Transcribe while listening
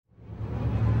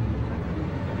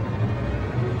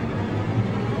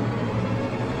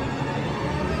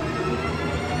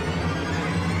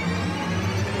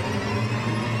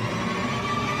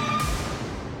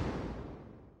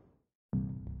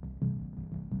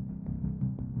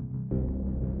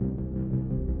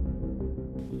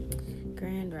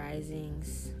Grand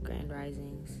Risings, Grand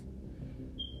Risings.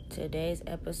 Today's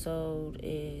episode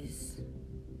is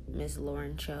Miss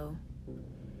Lauren Cho.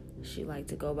 She liked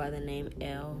to go by the name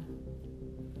Elle.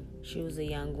 She was a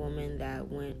young woman that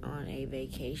went on a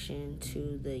vacation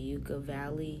to the Yucca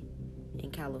Valley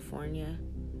in California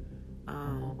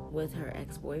with her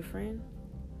ex-boyfriend,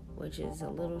 which is a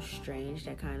little strange.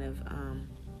 That kind of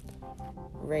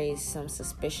raised some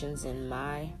suspicions in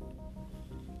my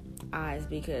eyes,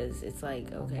 because it's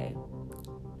like, okay,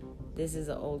 this is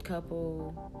an old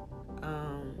couple,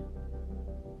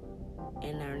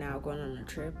 and they're now going on a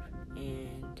trip,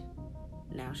 and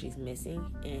now she's missing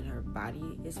and her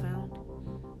body is found.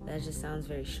 That just sounds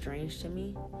very strange to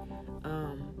me.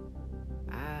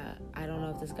 I don't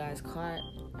know if this guy's caught.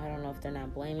 I don't know if they're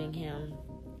not blaming him,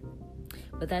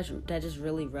 but that just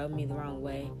really rubbed me the wrong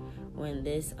way when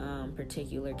this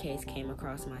particular case came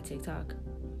across my TikTok.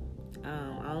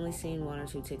 I only seen one or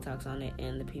two TikToks on it,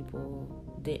 and the people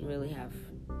didn't really have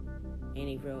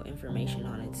any real information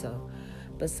on it. So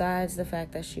besides the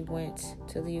fact that she went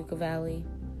to the Yucca Valley,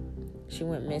 she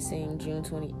went missing June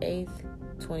 28th,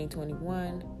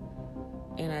 2021,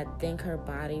 and I think her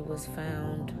body was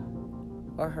found,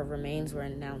 or her remains were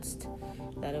announced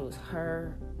that it was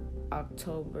her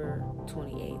October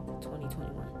 28th,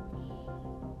 2021.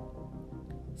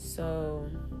 So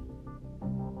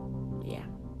yeah.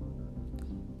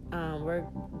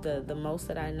 The most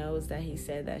that I know is that he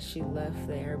said that she left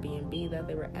the Airbnb that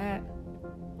they were at,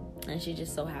 and she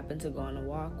just so happened to go on a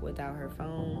walk without her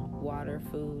phone, water,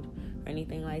 food, or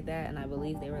anything like that. And I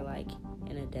believe they were like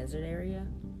in a desert area,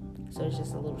 so it's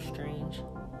just a little strange.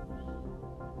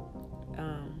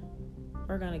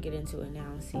 We're gonna get into it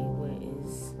now and see what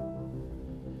is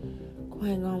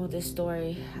going on with this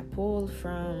story. I pulled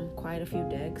from quite a few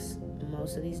decks.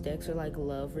 Most of these decks are like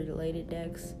love-related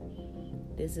decks.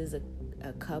 This is a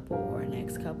couple or an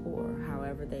ex-couple, or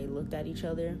however they looked at each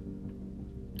other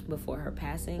before her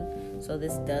passing. So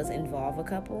this does involve a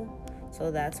couple. So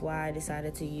that's why I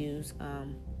decided to use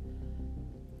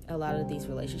a lot of these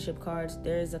relationship cards.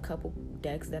 There's a couple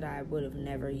decks that I would have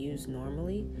never used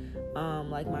normally,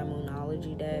 like my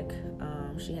Moonology deck.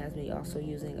 She has me also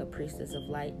using a Priestess of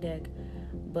Light deck,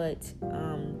 but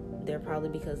they're probably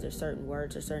because there's certain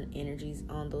words or certain energies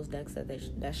on those decks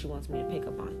that she wants me to pick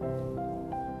up on.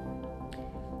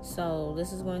 So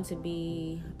this is going to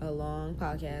be a long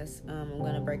podcast. I'm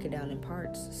going to break it down in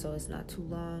parts so it's not too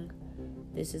long.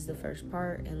 This is the first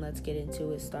part, and let's get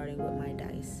into it, starting with my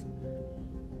dice.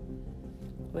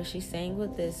 What she's saying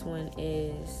with this one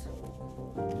is,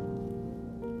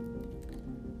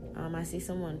 I see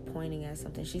someone pointing at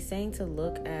something. She's saying to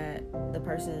look at the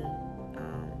person,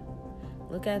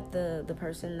 look at the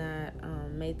person that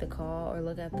made the call, or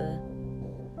look at the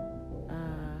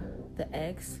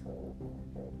ex.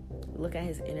 Look at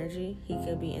his energy. He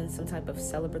could be in some type of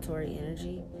celebratory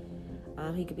energy.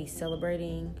 He could be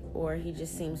celebrating, or he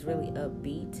just seems really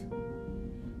upbeat.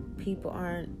 People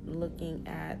aren't looking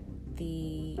at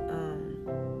the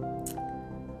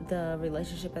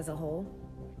relationship as a whole.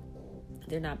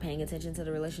 They're not paying attention to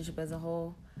the relationship as a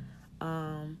whole.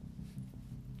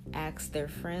 Ask their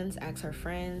friends, ask her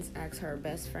friends, ask her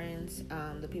best friends,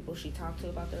 the people she talked to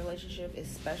about the relationship,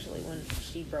 especially when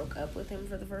she broke up with him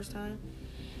for the first time.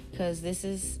 Because this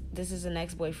is an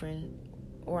ex-boyfriend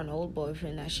or an old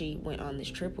boyfriend that she went on this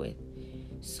trip with.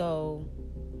 So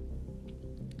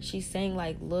she's saying,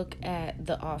 like, look at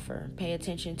the offer. Pay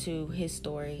attention to his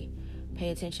story.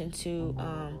 Pay attention to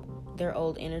their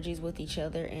old energies with each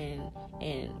other, and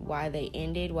why they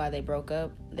ended, why they broke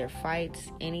up, their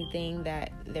fights, anything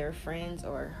that their friends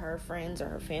or her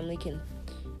family can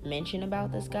mention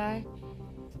about this guy.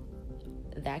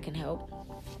 That can help.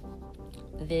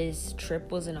 This trip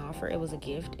was an offer. It was a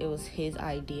gift. It was his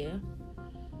idea.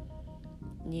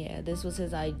 Yeah, this was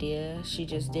his idea. She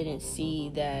just didn't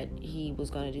see that he was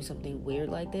going to do something weird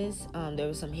like this. There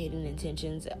was some hidden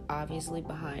intentions, obviously,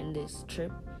 behind this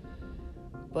trip.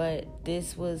 But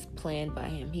this was planned by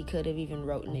him. He could have even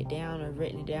written it down, or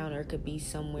it could be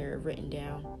somewhere written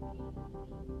down.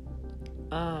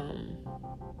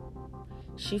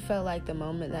 She felt like the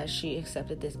moment that she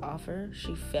accepted this offer,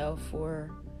 she fell for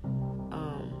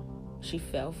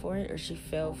it, or she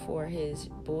fell for his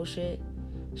bullshit.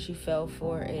 She fell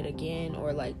for it again,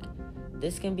 or like,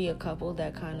 this can be a couple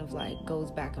that kind of like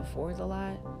goes back and forth a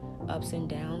lot, ups and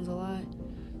downs a lot.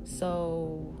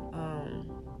 So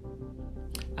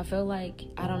I feel like,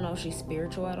 I don't know if she's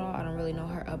spiritual at all. I don't really know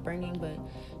her upbringing, but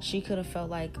she could have felt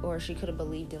like, or she could have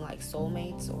believed in like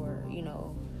soulmates, or, you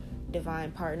know,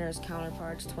 divine partners,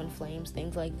 counterparts, twin flames,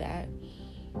 things like that.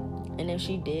 And if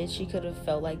she did, she could have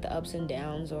felt like the ups and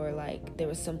downs, or like there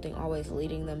was something always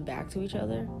leading them back to each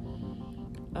other.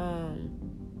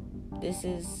 This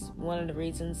is one of the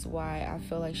reasons why I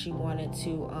feel like she wanted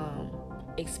to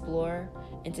explore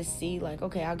and to see, like,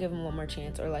 okay, I'll give him one more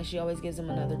chance. Or like she always gives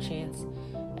him another chance.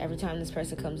 Every time this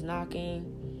person comes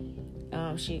knocking,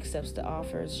 she accepts the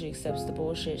offers, she accepts the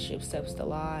bullshit, she accepts the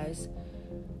lies.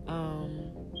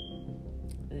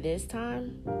 This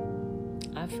time,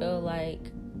 I feel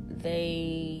like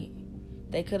they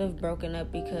could have broken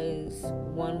up because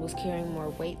one was carrying more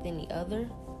weight than the other.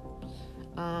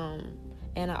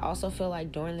 And I also feel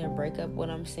like during their breakup, what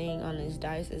I'm seeing on this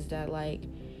dice is that, like,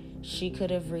 she could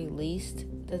have released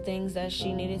the things that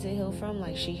she needed to heal from.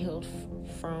 Like, she healed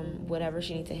from whatever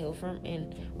she needed to heal from,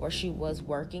 or she was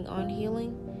working on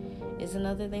healing is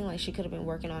another thing. Like, she could have been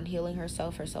working on healing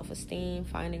herself, her self-esteem,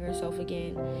 finding herself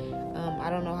again. I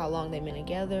don't know how long they've been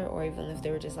together, or even if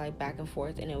they were just like back and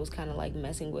forth, and it was kind of like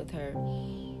messing with her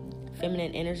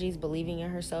feminine energies, believing in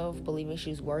herself, believing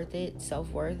she's worth it,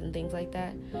 self-worth, and things like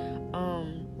that.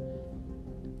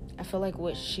 I feel like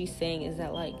what she's saying is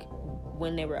that, like,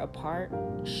 when they were apart,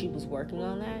 she was working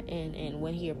on that, and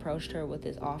when he approached her with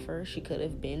his offer, she could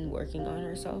have been working on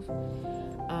herself,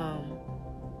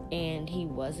 and he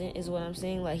wasn't, is what I'm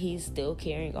saying. Like, he's still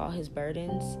carrying all his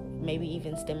burdens, maybe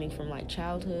even stemming from like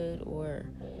childhood or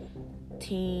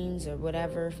teens or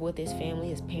whatever, with his family,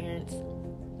 his parents.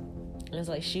 And it's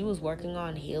like she was working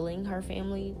on healing her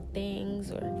family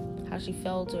things, or how she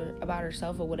felt or about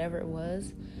herself, or whatever it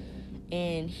was,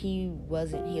 and he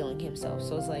wasn't healing himself.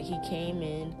 So it's like he came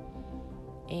in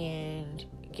and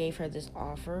gave her this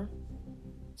offer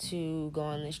to go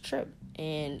on this trip.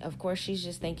 And of course she's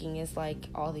just thinking it's like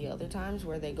all the other times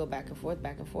where they go back and forth,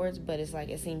 but it's like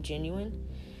it seemed genuine.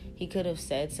 He could have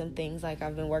said some things like,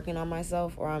 I've been working on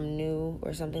myself, or I'm new,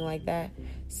 or something like that.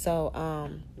 So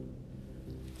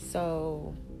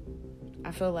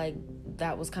I feel like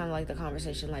that was kind of like the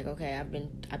conversation, like, okay, I've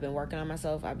been working on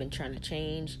myself, I've been trying to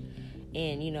change,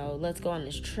 and, you know, let's go on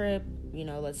this trip, you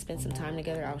know, let's spend some time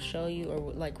together, I'll show you,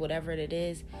 or like whatever it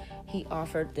is. He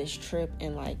offered this trip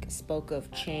and like spoke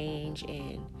of change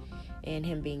and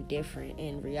him being different.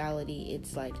 In reality,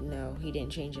 it's like, no, he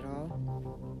didn't change at all.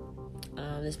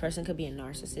 This person could be a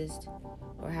narcissist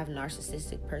or have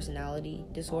narcissistic personality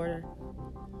disorder,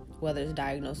 whether it's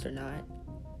diagnosed or not.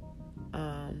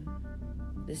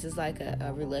 This is like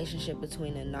a relationship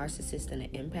between a narcissist and an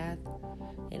empath.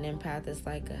 An empath is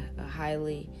like a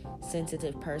highly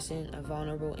sensitive person, a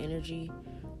vulnerable energy,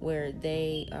 where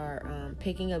they are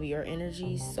picking up your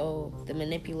energies. So the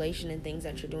manipulation and things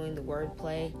that you're doing, the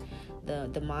wordplay,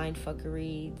 the mind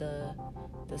fuckery,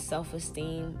 the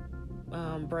self-esteem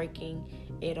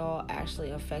breaking, it all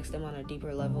actually affects them on a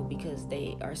deeper level because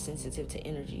they are sensitive to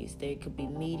energies. They could be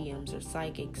mediums or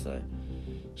psychics, or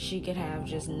she could have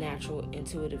just natural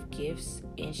intuitive gifts,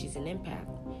 and she's an empath.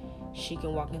 She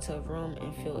can walk into a room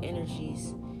and feel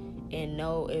energies and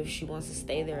know if she wants to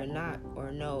stay there or not,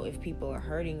 or know if people are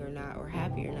hurting or not, or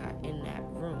happy or not in that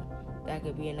room. That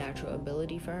could be a natural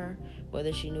ability for her,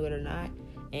 whether she knew it or not.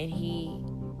 And he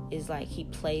is like, he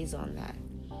plays on that,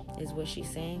 is what she's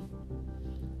saying.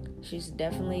 She's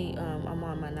definitely, I'm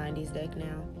on my 90s deck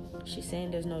now. She's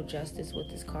saying there's no justice with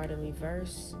this card in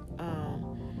reverse.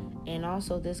 And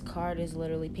also this card is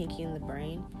literally Pinky in the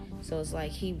Brain. So it's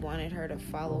like he wanted her to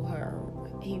follow her.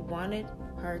 He wanted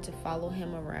her to follow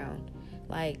him around.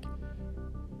 Like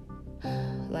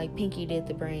Pinky did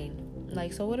the brain.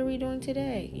 Like, so what are we doing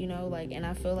today? You know, like, and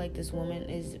I feel like this woman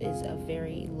is a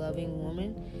very loving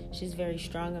woman. She's very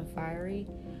strong and fiery.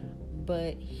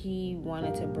 But he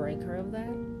wanted to break her of that.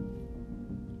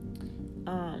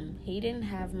 He didn't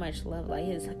have much love. Like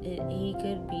he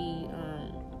could be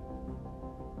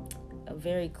a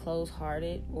very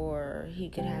close-hearted, or he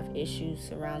could have issues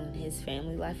surrounding his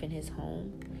family life and his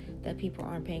home that people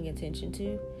aren't paying attention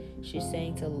to. She's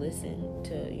saying to listen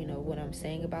to, you know, what I'm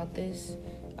saying about this.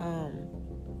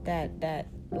 That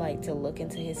like to look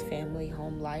into his family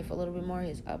home life a little bit more,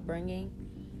 his upbringing.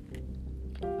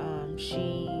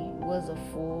 She was a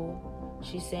fool.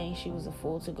 She's saying she was a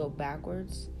fool to go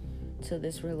backwards to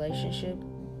this relationship,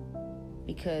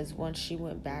 because once she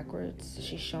went backwards,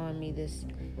 she's showing me this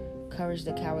Courage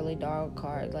the Cowardly Dog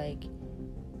card. Like,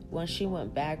 once she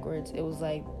went backwards, it was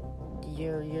like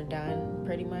you're done,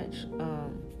 pretty much.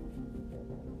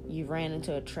 You ran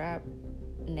into a trap.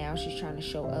 Now she's trying to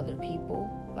show other people,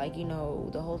 like, you know,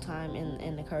 the whole time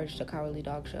in the Courage the Cowardly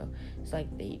Dog show, it's like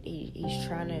he's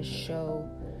trying to show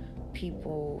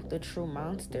people the true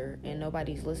monster, and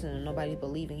nobody's listening, nobody's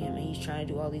believing him, and he's trying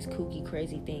to do all these kooky,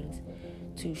 crazy things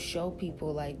to show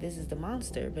people like this is the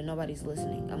monster, but nobody's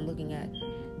listening. I'm looking at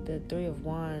the Three of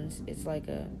Wands. It's like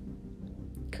a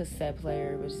cassette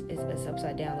player, but it's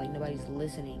upside down, like nobody's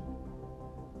listening.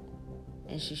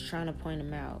 And she's trying to point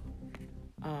them out.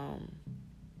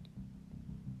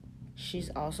 She's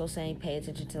also saying pay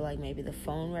attention to like maybe the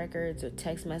phone records or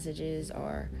text messages,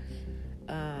 or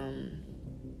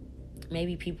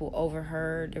maybe people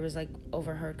overheard. There was like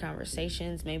overheard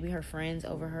conversations. Maybe her friends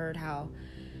overheard how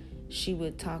she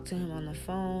would talk to him on the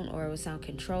phone, or it would sound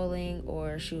controlling,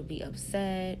 or she would be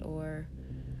upset, or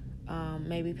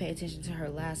maybe pay attention to her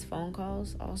last phone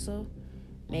calls also.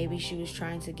 Maybe she was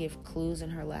trying to give clues in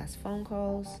her last phone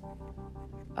calls.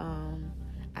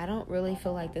 I don't really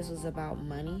feel like this was about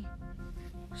money.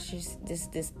 She's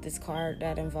this card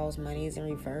that involves money is in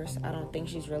reverse. I don't think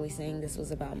she's really saying this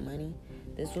was about money.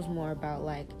 This was more about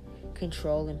like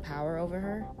control and power over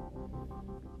her.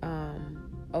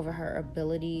 Over her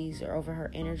abilities or over her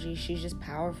energy. She's just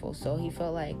powerful. So he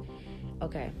felt like,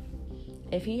 okay,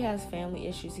 if he has family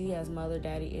issues, he has mother,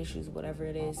 daddy issues, whatever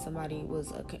it is, somebody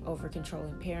was a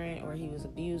over-controlling parent, or he was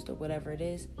abused, or whatever it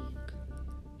is,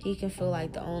 he can feel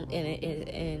like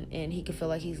and he can feel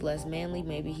like he's less manly.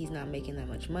 Maybe he's not making that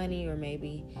much money, or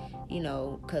maybe,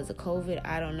 because of COVID,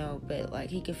 I don't know, but like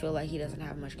he can feel like he doesn't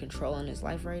have much control in his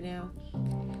life right now.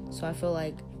 So I feel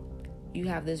like you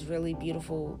have this really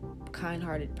beautiful,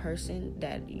 kind-hearted person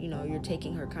that, you're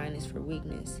taking her kindness for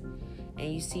weakness.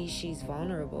 And you see she's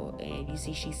vulnerable, and you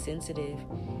see she's sensitive,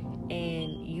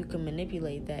 and you can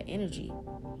manipulate that energy.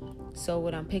 So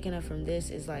what I'm picking up from this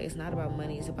is like, it's not about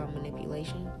money, it's about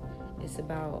manipulation. It's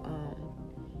about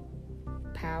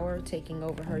power, taking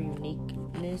over her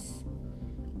uniqueness,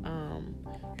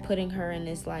 putting her in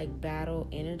this like battle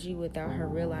energy without her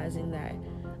realizing that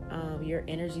your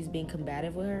energy is being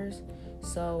combative with hers.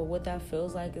 So what that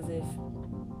feels like is if,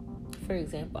 for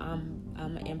example,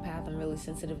 I'm an empath, I'm really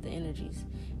sensitive to energies.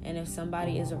 And if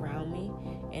somebody is around me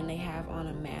and they have on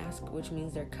a mask, which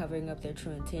means they're covering up their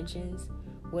true intentions,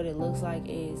 what it looks like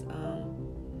is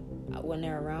when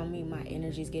they're around me, my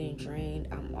energy is getting drained.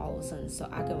 I'm all of a sudden, so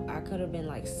I could have been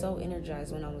like so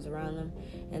energized when I was around them,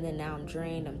 and then now I'm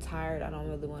drained, I'm tired, I don't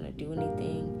really want to do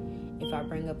anything. If I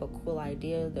bring up a cool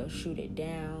idea, they'll shoot it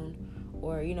down,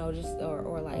 or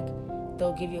or like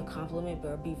they'll give you a compliment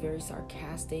but be very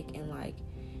sarcastic, and like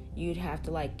you'd have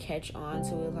to like catch on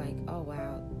to it, like, oh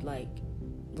wow, like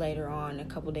later on, a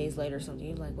couple days later or something,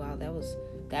 you're like, wow, that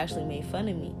actually made fun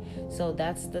of me. So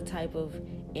that's the type of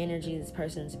energy this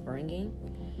person's bringing.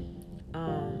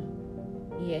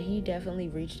 Yeah, he definitely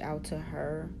reached out to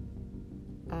her.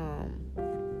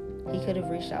 He could have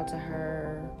reached out to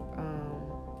her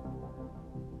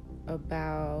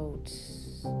about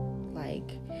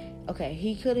like, okay,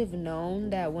 he could have known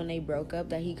that when they broke up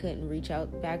that he couldn't reach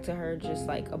out back to her just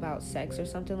like about sex or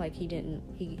something. Like he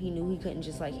knew he couldn't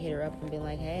just like hit her up and be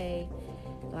like, hey,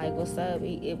 like, what's up?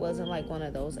 It wasn't like one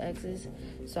of those exes.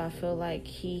 So I feel like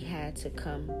he had to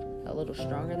come a little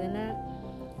stronger than that.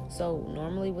 So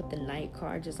normally with the Knight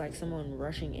card, just like someone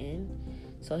rushing in.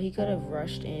 So he could have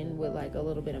rushed in with like a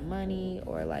little bit of money,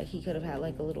 or like he could have had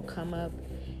like a little come up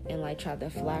and like tried to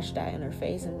flash that in her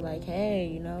face and be like,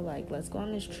 hey, like let's go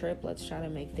on this trip. Let's try to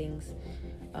make things,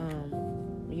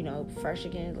 fresh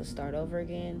again. Let's start over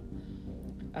again.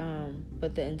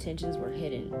 But the intentions were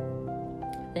hidden.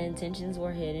 The intentions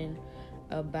were hidden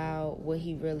about what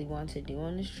he really wanted to do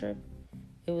on this trip.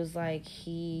 It was like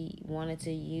he wanted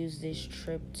to use this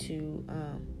trip to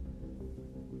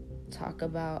talk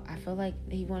about, I feel like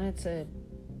he wanted to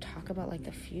talk about like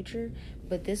the future,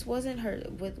 but this wasn't her,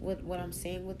 with what I'm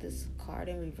seeing with this card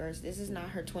in reverse, this is not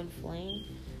her twin flame,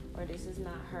 or this is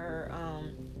not her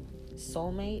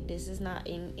soulmate. This is not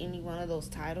in any one of those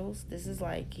titles. This is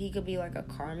like, he could be like a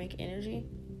karmic energy.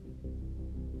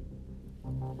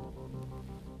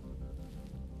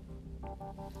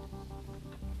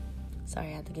 Sorry,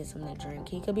 I had to get something to drink.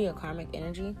 He could be a karmic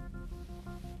energy.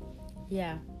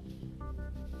 Yeah.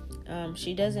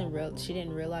 She didn't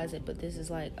realize it, but this is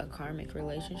like a karmic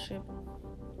relationship,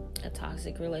 a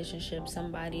toxic relationship,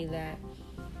 somebody that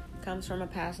comes from a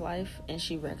past life, and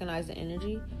she recognized the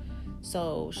energy,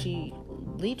 so she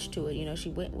leached to it,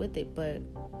 she went with it. But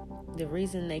the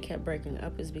reason they kept breaking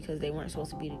up is because they weren't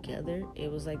supposed to be together.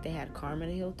 It was like they had karma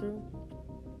to heal through.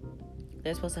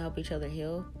 They're supposed to help each other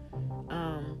heal.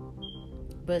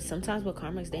 But sometimes with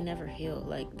karmics, they never heal.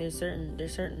 Like there's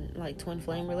certain like twin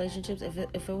flame relationships. If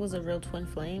it was a real twin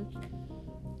flame,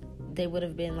 they would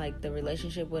have been like, the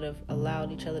relationship would have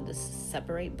allowed each other to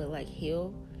separate, but like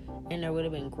heal, and there would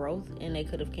have been growth, and they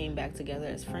could have came back together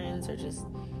as friends, or just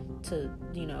to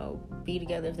be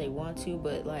together if they want to,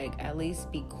 but like at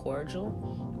least be cordial.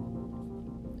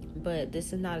 But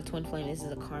this is not a twin flame. This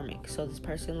is a karmic. So this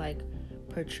person like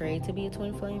portrayed to be a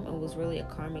twin flame and was really a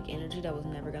karmic energy that was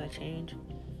never gonna change.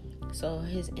 So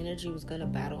his energy was gonna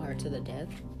battle her to the death.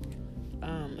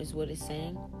 Is what it's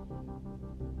saying.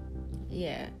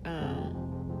 Yeah.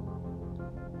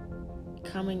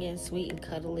 Coming in sweet and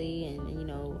cuddly,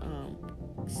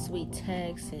 and sweet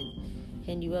texts and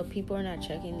hitting you up. People are not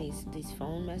checking these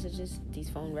phone messages, these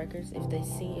phone records. If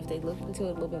they look into it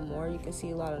a little bit more, you can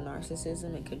see a lot of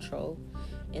narcissism and control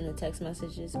in the text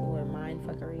messages, or mind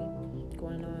fuckery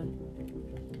going on.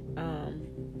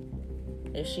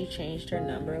 If she changed her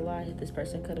number a lot, this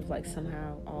person could have like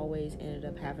somehow always ended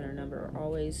up having her number, or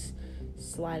always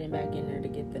sliding back in there to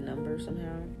get the number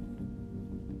somehow.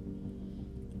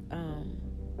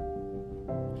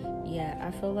 Yeah,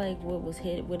 I feel like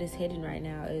what is hidden right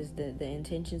now is the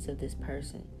intentions of this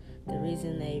person. The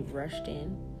reason they rushed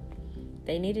in.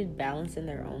 They needed balance in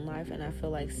their own life, and I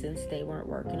feel like since they weren't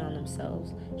working on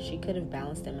themselves, she could have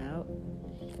balanced them out.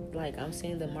 Like, I'm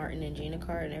seeing the Martin and Gina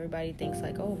card, and everybody thinks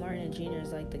like, oh, Martin and Gina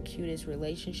is like the cutest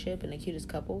relationship and the cutest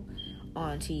couple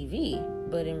on TV.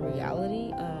 But in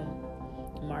reality,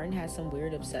 Martin had some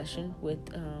weird obsession with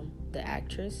the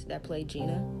actress that played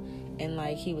Gina, and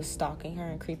like he was stalking her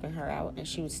and creeping her out, and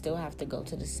she would still have to go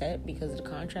to the set because of the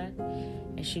contract,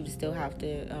 and she would still have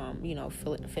to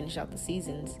finish out the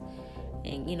seasons,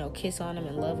 and kiss on him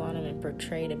and love on him and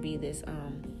portray to be this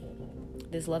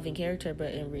loving character.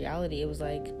 But in reality, it was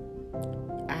like,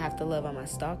 I have to love on my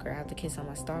stalker, I have to kiss on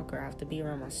my stalker, I have to be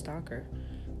around my stalker,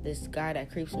 this guy that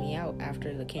creeps me out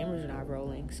after the cameras are not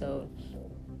rolling. So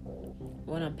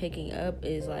what I'm picking up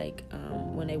is like,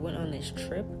 when they went on this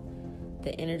trip,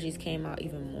 the energies came out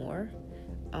even more,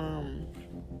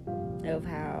 of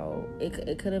how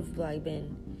it could have like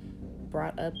been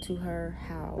brought up to her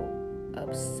how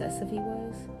obsessive he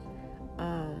was.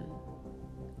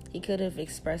 He could have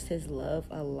expressed his love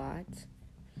a lot.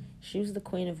 She was the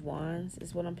Queen of Wands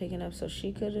is what I'm picking up, so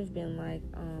she could have been like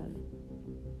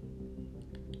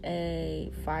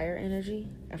a fire energy,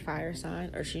 a fire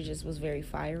sign, or she just was very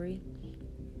fiery,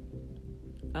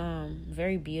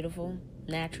 very beautiful,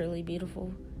 naturally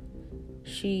beautiful.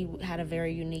 She had a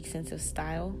very unique sense of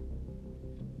style.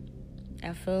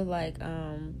 I feel like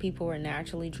people were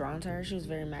naturally drawn to her. She was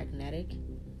very magnetic.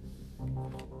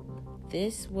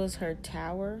 This was her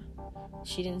tower.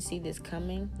 She didn't see this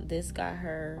coming. This got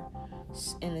her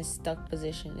in a stuck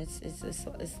position.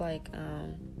 It's like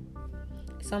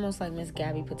it's almost like Miss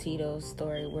Gabby Petito's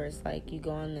story, where it's like you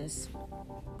go on this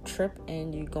trip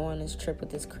and you go on this trip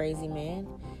with this crazy man,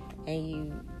 and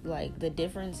you like, the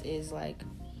difference is like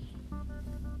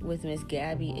with Miss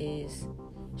Gabby is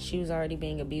she was already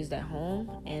being abused at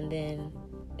home, and then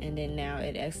now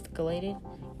it escalated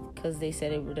because they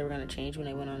said they were going to change when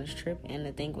they went on this trip. And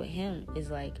the thing with him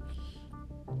is like,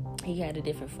 he had a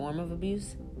different form of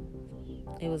abuse.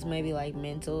 It was maybe like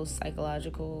mental,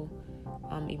 psychological,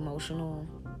 emotional,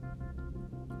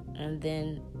 and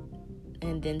then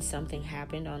something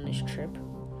happened on this trip.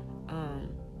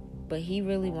 But he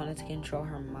really wanted to control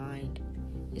her mind.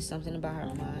 It's something about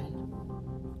her mind.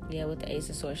 Yeah, with the Ace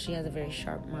of Swords, she has a very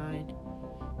sharp mind.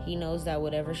 He knows that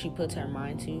whatever she puts her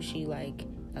mind to, she like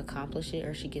accomplish it,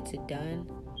 or she gets it done.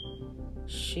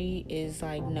 She is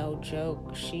like no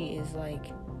joke. She is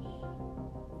like,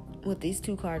 with these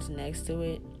two cards next to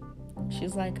it,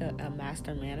 she's like a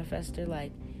master manifester.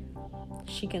 Like,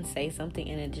 she can say something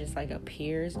and it just like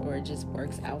appears, or it just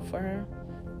works out for her.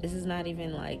 This is not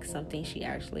even like something she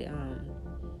actually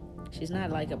she's not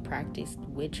like a practiced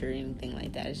witch or anything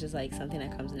like that. It's just like something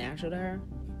that comes natural to her.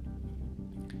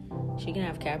 She can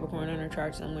have Capricorn on her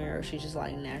chart somewhere, or she's just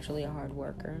like naturally a hard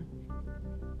worker.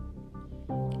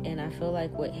 And I feel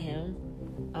like with him,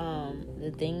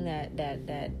 the thing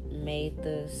that made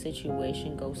the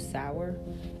situation go sour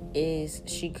is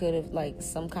she could have, like,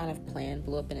 some kind of plan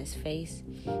blew up in his face.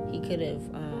 He could have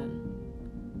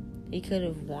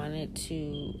wanted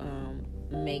to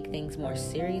make things more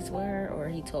serious with her, or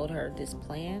he told her this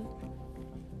plan,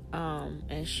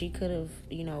 and she could have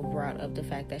brought up the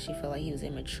fact that she felt like he was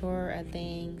immature at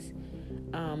things.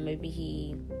 I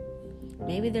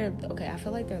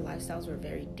feel like their lifestyles were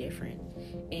very different,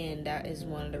 and that is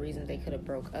one of the reasons they could have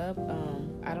broke up.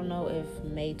 I don't know if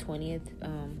May 20th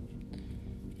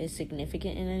is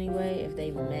significant in any way, if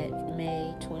they met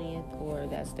May 20th, or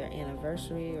that's their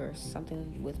anniversary or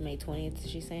something with May 20th,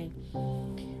 she's saying.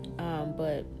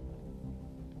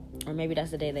 Or maybe that's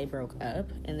the day they broke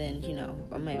up, and then,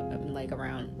 like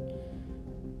around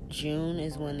June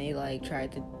is when they like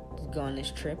tried to go on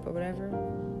this trip or whatever.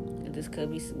 This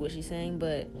could be what she's saying,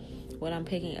 but what I'm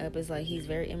picking up is like, he's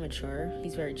very immature,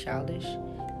 he's very childish.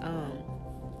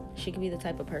 she could be the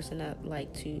type of person that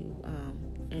like to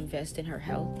invest in her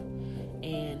health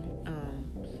and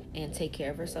take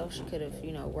care of herself. She could have,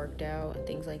 worked out and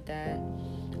things like that.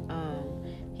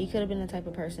 He could have been the type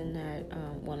of person that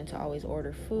wanted to always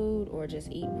order food or just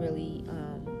eat really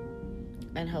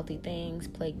unhealthy things,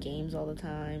 play games all the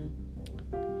time.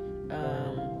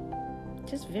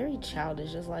 Just very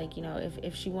childish. Just like,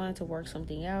 if she wanted to work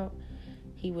something out,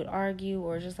 he would argue,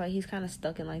 or just like he's kind of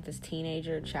stuck in like this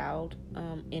teenager child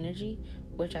energy,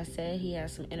 which I said he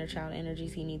has some inner child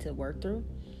energies he needs to work through.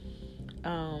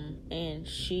 And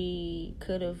she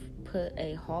could have put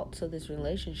a halt to this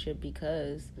relationship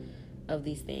because of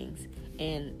these things.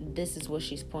 And this is what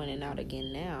she's pointing out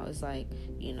again now. It's like,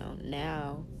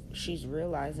 now she's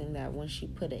realizing that when she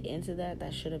put an end to that,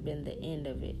 that should have been the end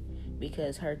of it,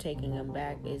 because her taking him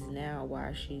back is now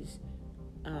why she's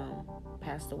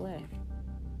passed away.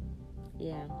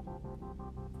 Yeah.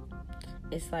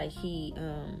 It's like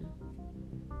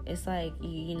it's like,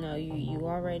 you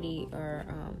already are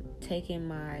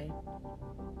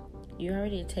you're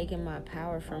already taking my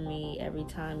power from me every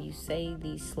time you say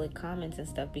these slick comments and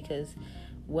stuff, because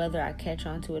whether I catch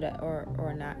on to it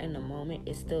or not in the moment,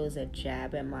 it still is a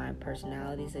jab at my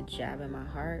personality, it's a jab at my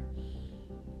heart.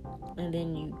 And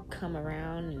then you come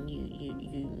around and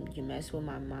you mess with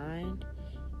my mind,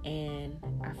 and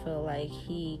I feel like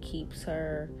he keeps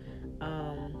her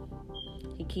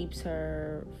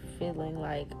feeling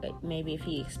like maybe if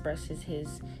he expresses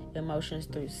his emotions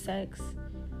through sex,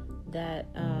 that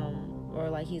or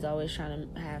like he's always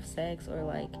trying to have sex or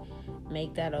like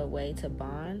make that a way to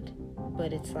bond.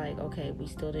 But it's like, okay, we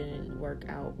still didn't work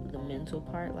out the mental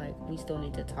part. Like, we still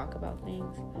need to talk about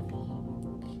things.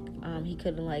 He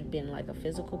couldn't like been like a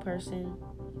physical person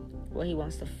where he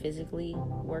wants to physically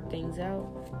work things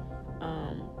out.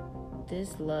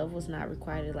 This love was not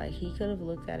requited. Like, he could have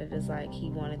looked at it as like he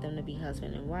wanted them to be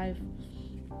husband and wife,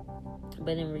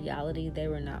 but in reality they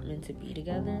were not meant to be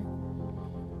together.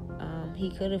 He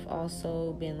could have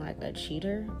also been like a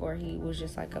cheater, or he was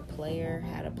just like a player,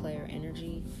 had a player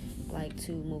energy, like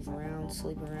to move around,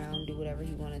 sleep around, do whatever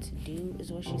he wanted to do,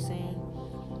 is what she's saying.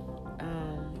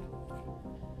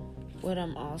 What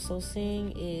I'm also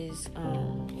seeing is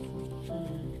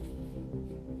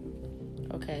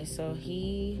okay, so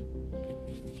he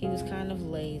was kind of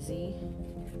lazy.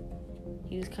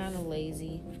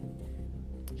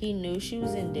 He knew she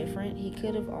was indifferent. He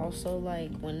could have also,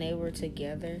 like, when they were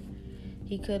together,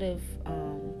 he could have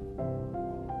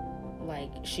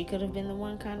like, she could have been the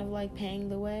one kind of like paying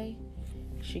the way.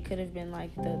 She could have been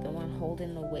like the one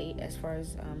holding the weight as far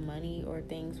as money or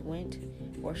things went,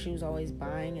 or she was always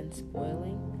buying and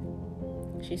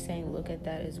spoiling. She's saying look at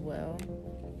that as well.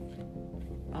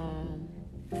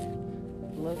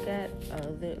 Look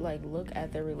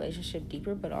at the relationship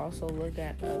deeper, but also look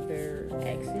at other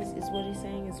exes, is what he's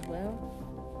saying as well.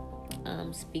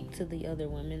 Speak to the other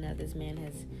women that this man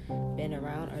has been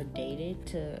around or dated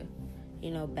to,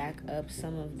 back up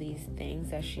some of these things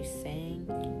that she's saying.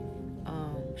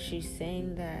 She's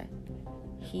saying that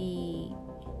he,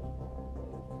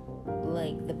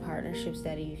 like, the partnerships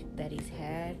that he's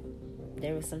had,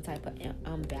 there was some type of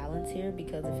imbalance here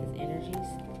because of his energies.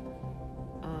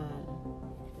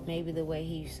 Maybe the way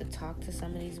he used to talk to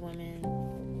some of these women.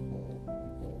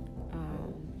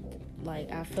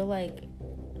 Like, I feel like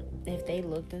if they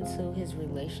looked into his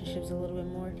relationships a little bit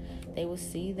more, they would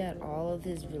see that all of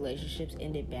his relationships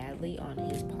ended badly on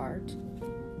his part.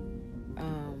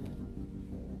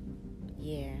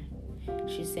 Yeah.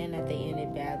 She's saying that they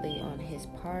ended badly on his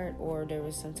part, or there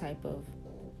was some type of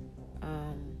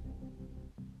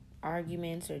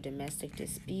arguments or domestic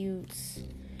disputes.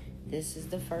 This is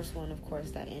the first one, of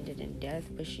course, that ended in death,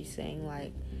 but she's saying,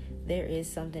 like, there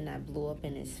is something that blew up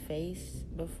in his face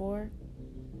before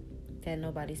that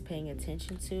nobody's paying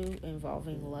attention to,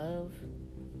 involving love.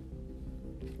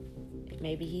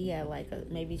 Maybe he had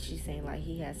maybe she's saying like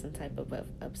he had some type of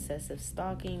obsessive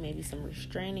stalking, maybe some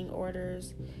restraining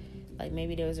orders. Like,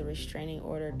 maybe there was a restraining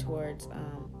order towards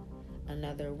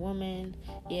another woman.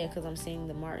 Yeah, because I'm seeing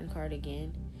the Martin card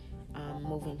again.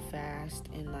 Moving fast,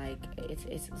 and like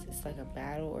it's like a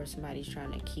battle, or somebody's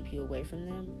trying to keep you away from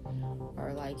them,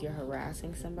 or like you're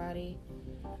harassing somebody.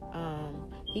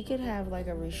 He could have like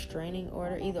a restraining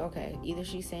order. Either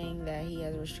she's saying that he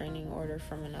has a restraining order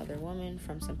from another woman,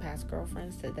 from some past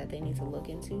girlfriends that they need to look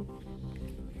into,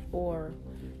 or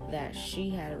that she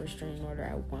had a restraining order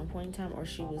at one point in time, or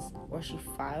she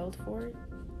filed for it.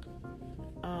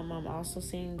 I'm also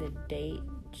seeing the date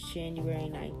January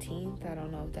 19th. I don't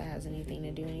know if that has anything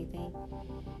to do anything.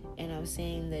 And I'm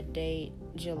seeing the date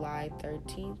July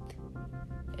 13th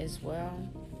as well.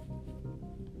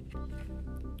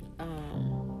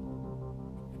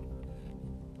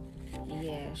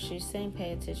 Yeah, she's saying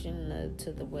pay attention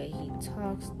to the way he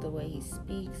talks, the way he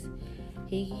speaks.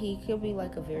 He could be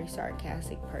like a very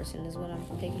sarcastic person, is what I'm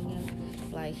picking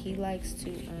him. Like, he likes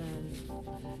to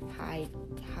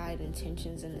hide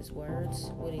intentions in his words,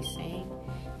 what he's saying,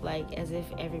 like as if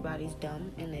everybody's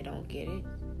dumb and they don't get it.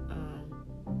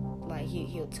 Like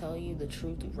he'll tell you the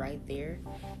truth right there,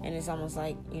 and it's almost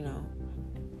like,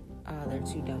 they're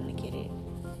too dumb to get it.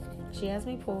 She has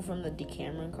me pull from the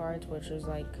Decameron cards, which is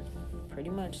like pretty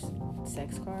much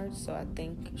sex cards. So I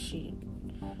think she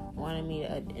wanted me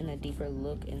to in a deeper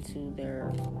look into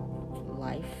their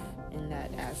life in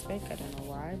that aspect. I don't know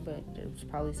why, but there's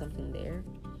probably something there.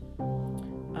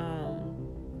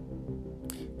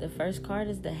 The first card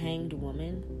is the Hanged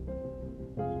Woman.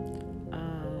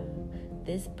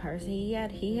 This person, he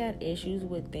had issues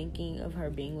with thinking of her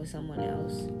being with someone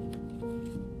else.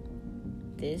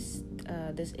 This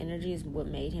energy is what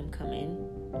made him come in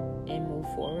and move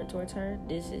forward towards her.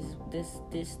 This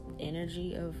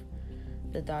energy of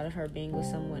the thought of her being with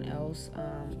someone else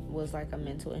was like a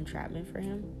mental entrapment for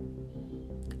him.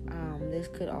 This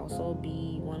could also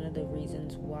be one of the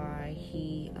reasons why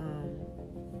he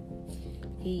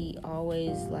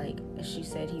always, like she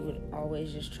said, he would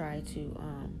always just try to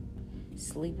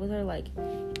sleep with her, like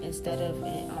instead of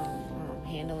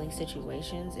handling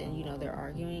situations and they're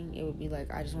arguing, it would be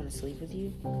like, I just want to sleep with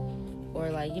you. Or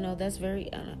like, that's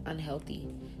very unhealthy.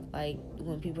 Like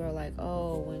when people are like,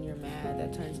 oh, when you're mad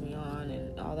that turns me on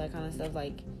and all that kind of stuff,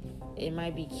 like it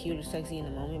might be cute or sexy in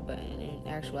the moment, but in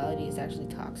actuality it's actually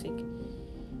toxic.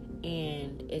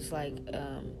 And it's like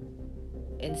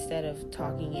instead of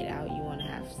talking it out, you want to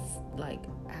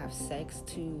have sex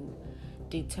to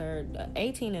deter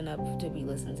 18 and up to be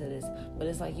listening to this, but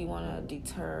it's like you want to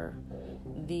deter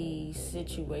the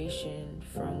situation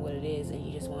from what it is, and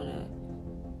you just want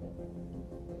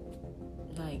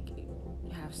to like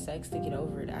have sex to get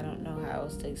over it. I don't know how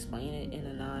else to explain it in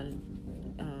a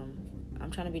I'm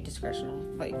trying to be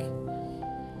discretional,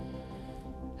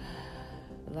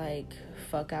 like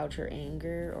fuck out your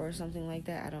anger or something like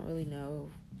that. I don't really know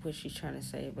what she's trying to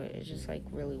say, but it's just like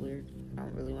really weird. I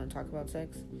don't really want to talk about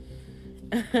sex.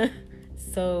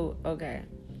 So, okay.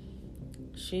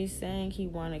 She's saying he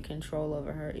wanted control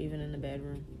over her even in the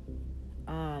bedroom.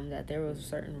 That there was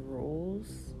certain rules.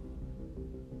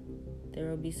 There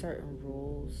would be certain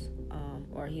rules.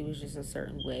 Or he was just a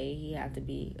certain way. He had to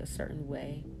be a certain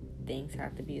way. Things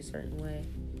have to be a certain way.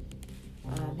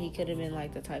 He could have been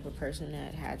like the type of person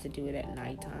that had to do it at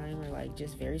nighttime, or like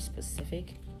just very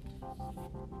specific.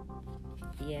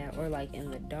 Yeah, or like in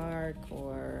the dark,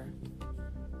 or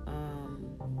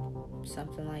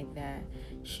something like that.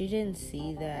 She didn't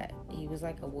see that he was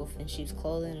like a wolf in sheep's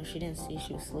clothing, or she didn't see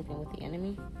she was sleeping with the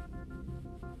enemy.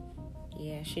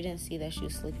 Yeah, she didn't see that she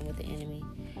was sleeping with the enemy.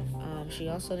 She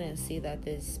also didn't see that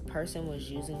this person was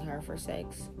using her for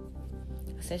sex.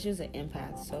 I said she was an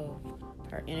empath, so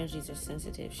her energies are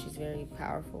sensitive. She's very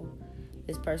powerful.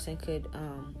 This person could,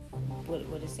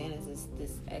 what it's saying is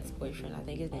this ex-boyfriend, I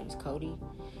think his name is Cody.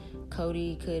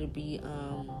 Cody could be,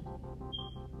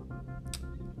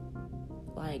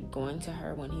 like going to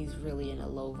her when he's really in a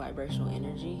low vibrational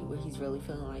energy, where he's really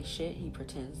feeling like shit. He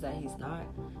pretends that he's not,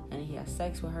 and he has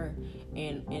sex with her.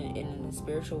 And in the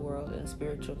spiritual world, in the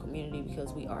spiritual community,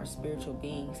 because we are spiritual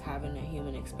beings having a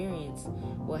human experience,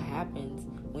 what happens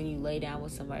when you lay down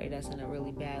with somebody that's in a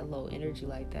really bad low energy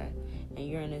like that, and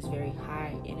you're in this very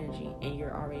high energy, and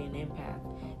you're already an empath,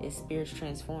 is spirits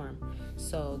transform.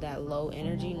 So that low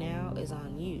energy now is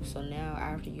on you. So now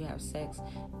after you have sex,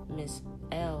 Miss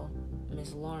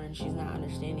Lauren, she's not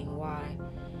understanding why.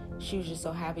 She was just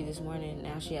so happy this morning.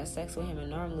 Now she has sex with him, and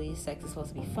normally sex is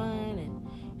supposed to be fun and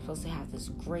you're supposed to have this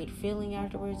great feeling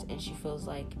afterwards, and she feels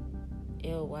like,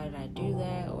 ew, why did I do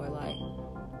that? Or like,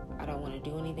 I don't want to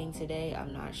do anything today.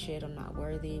 I'm not shit. I'm not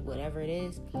worthy. Whatever it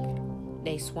is.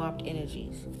 They swapped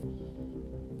energies.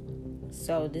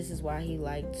 So this is why he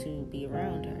liked to be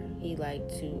around her. He liked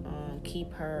to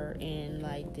keep her in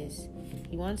like this.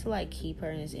 He wanted to like keep her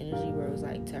in this energy where it was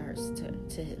like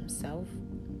to himself.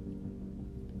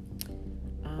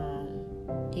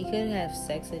 He could have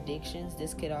sex addictions.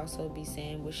 This could also be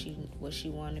saying what she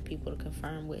wanted people to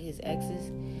confirm with his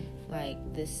exes, like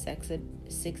this sex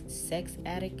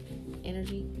addict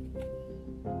energy.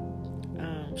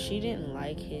 She didn't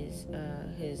like his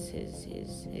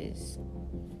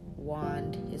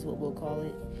wand, is what we'll call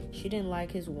it. She didn't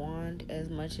like his wand as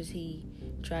much as he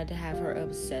tried to have her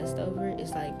obsessed over it.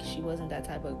 It's like she wasn't that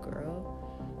type of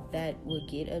girl that would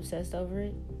get obsessed over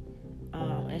it.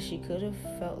 And she could have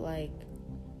felt like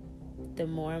the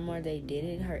more and more they did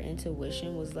it, her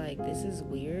intuition was like, this is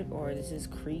weird, or this is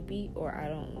creepy, or I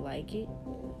don't like it.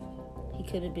 he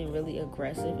could have been really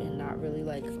aggressive and not really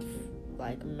like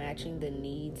matching the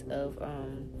needs of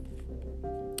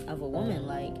a woman.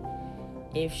 Like,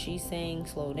 if she's saying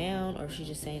slow down, or if she's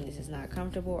just saying this is not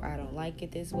comfortable, I don't like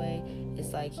it this way,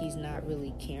 it's like he's not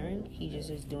really caring. He just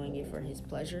is doing it for his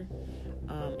pleasure.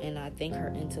 And I think her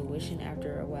intuition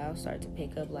after a while started to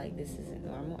pick up, like, this isn't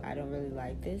normal. I don't really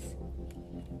like this.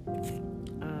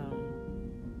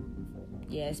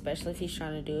 Yeah, especially if he's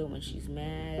trying to do it when she's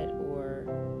mad, or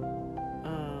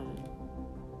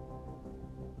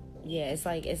yeah, it's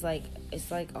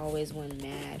like always when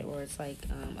mad, or it's like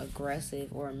aggressive,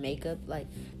 or makeup. Like,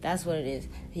 that's what it is.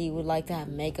 He would like to have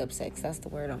makeup sex. That's the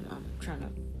word I'm trying to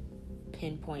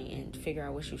pinpoint and figure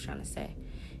out what she was trying to say.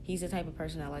 He's the type of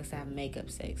person that likes to have makeup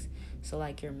sex. So,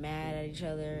 like, you're mad at each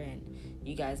other, and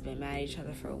you guys been mad at each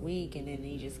other for a week, and then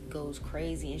he just goes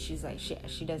crazy, and she's like,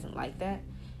 she doesn't like that.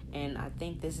 And I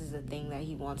think this is the thing that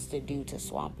he wants to do, to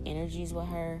swap energies with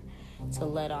her, to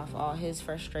let off all his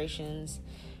frustrations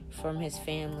from his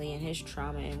family and his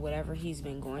trauma and whatever he's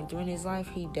been going through in his life.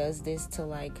 He does this to,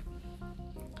 like,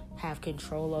 have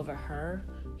control over her.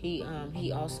 He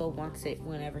also wants it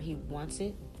whenever he wants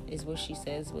it, is what she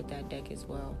says with that deck as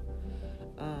well.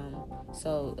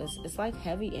 So it's like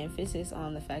heavy emphasis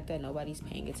on the fact that nobody's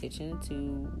paying attention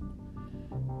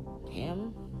to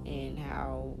him, and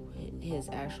how his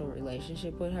actual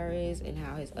relationship with her is, and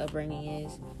how his upbringing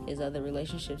is, his other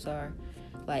relationships are.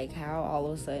 Like, how all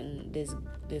of a sudden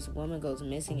this woman goes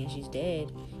missing and she's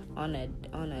dead on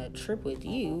a trip with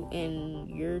you, and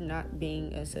you're not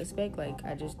being a suspect. Like,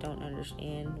 I just don't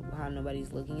understand how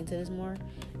nobody's looking into this more.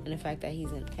 And the fact that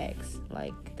he's an ex,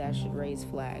 like, that should raise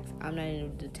flags. I'm not even a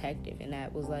detective, and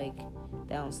that was like,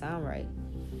 that don't sound right.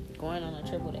 Going on a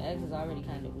trip with an ex is already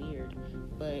kind of weird,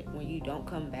 but when you don't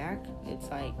come back, it's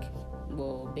like,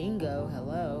 well, bingo,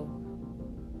 hello.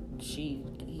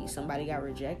 Somebody got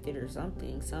rejected or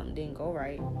something didn't go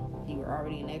right. You were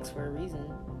already an ex for a reason.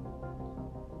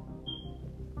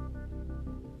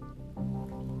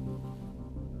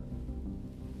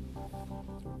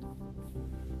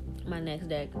 My next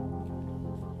deck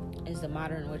is the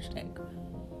Modern Witch deck.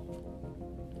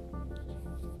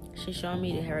 She's showing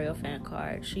me the Hierophant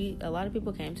card. A lot of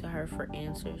people came to her for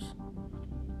answers.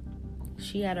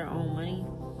 She had her own money,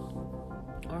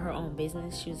 or her own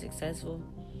business. She was successful.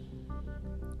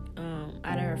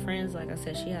 Out of her friends, like I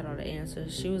said, she had all the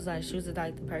answers. She was the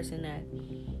type of person that,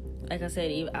 like I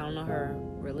said, I don't know her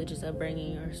religious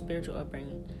upbringing or her spiritual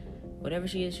upbringing. Whatever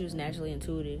she is, she was naturally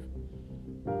intuitive.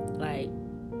 Like,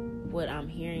 what I'm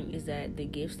hearing is that the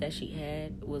gifts that she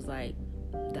had was like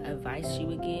the advice she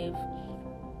would give.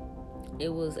 It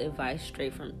was advice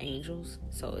straight from angels.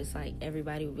 So it's like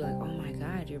everybody would be like, oh my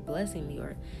God, you're blessing me,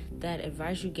 or that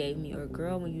advice you gave me, or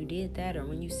girl, when you did that, or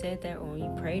when you said that, or when you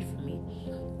prayed for me,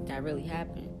 that really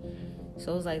happened.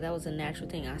 So it was like, that was a natural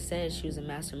thing. I said she was a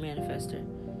master manifester.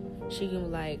 She can be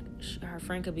like, her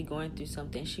friend could be going through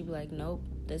something. She'd be like, nope,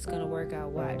 that's gonna work out,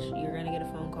 watch. You're gonna get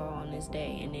a phone call on this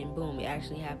day, and then boom, it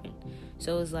actually happened.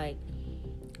 So it was like,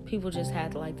 people just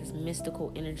had like this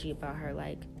mystical energy about her,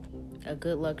 like a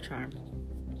good luck charm.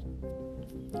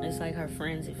 It's like her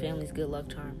friends and family's good luck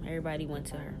charm. Everybody went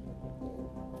to her.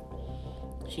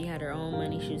 She had her own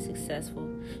money. She was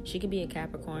successful. She could be a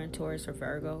Capricorn, Taurus, or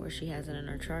Virgo, or she has it in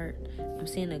her chart. I'm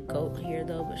seeing a goat here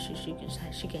though, but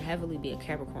she can heavily be a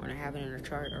Capricorn, or have it in her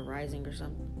chart, or rising or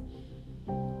something.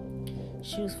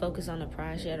 She was focused on the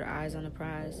prize. She had her eyes on the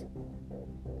prize.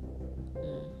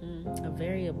 A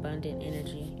very abundant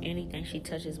energy. Anything she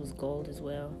touches was gold as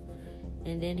well.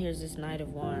 And then here's this Knight of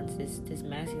Wands, this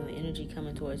masculine energy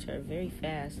coming towards her very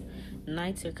fast.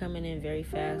 Knights are coming in very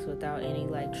fast without any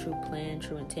like true plan,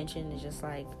 true intention. It's just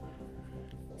like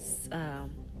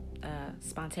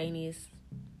spontaneous.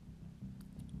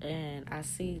 And I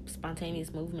see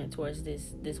spontaneous movement towards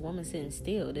this woman sitting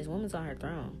still. This woman's on her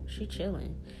throne. She's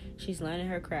chilling. She's learning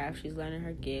her craft. She's learning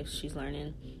her gifts. She's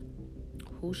learning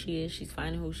who she is. She's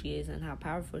finding who she is and how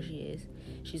powerful she is.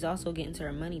 She's also getting to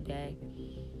her money bag.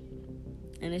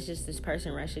 And it's just this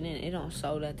person rushing in. It don't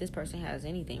show that this person has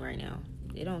anything right now.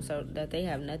 It don't show that they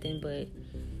have nothing, but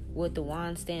what the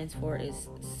wand stands for is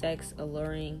sex,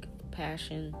 alluring,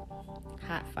 passion,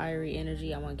 hot, fiery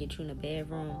energy. I want to get you in the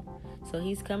bedroom. So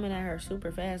he's coming at her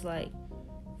super fast, like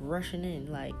rushing in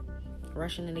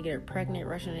to get her pregnant,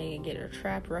 rushing in to get her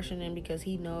trapped, rushing in because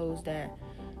he knows that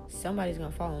somebody's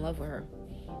going to fall in love with her.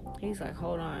 He's like,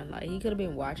 hold on, like he could have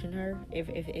been watching her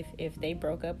if they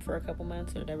broke up for a couple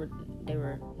months, or they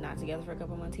were not together for a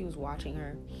couple months. He was watching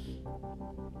her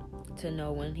to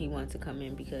know when he wants to come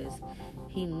in, because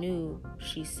he knew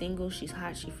she's single, she's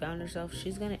hot, she found herself,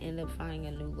 she's gonna end up finding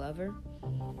a new lover.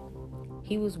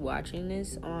 He was watching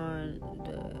this on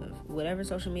the whatever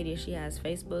social media she has,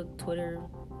 Facebook, Twitter,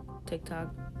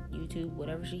 TikTok, YouTube,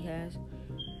 whatever she has.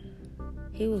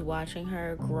 He was watching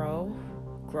her grow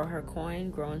her coin,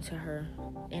 grow into her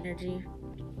energy,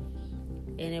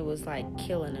 and it was like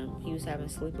killing him. He was having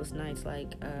sleepless nights,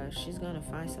 like she's gonna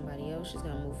find somebody else, she's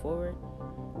gonna move forward,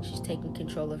 she's taking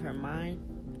control of her mind.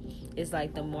 It's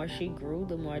like the more she grew,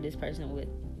 the more this person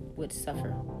would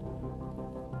suffer.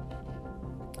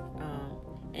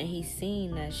 And he's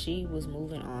seen that she was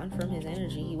moving on from his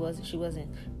energy. She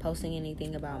wasn't posting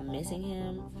anything about missing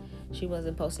him. She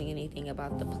wasn't posting anything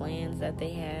about the plans that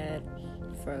they had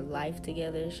for life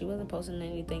together. She wasn't posting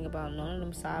anything about none of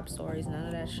them sob stories, none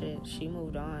of that shit. She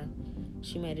moved on.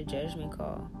 She made a judgment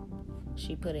call.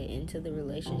 She put it into the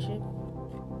relationship.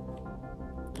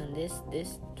 And this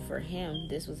for him,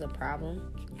 this was a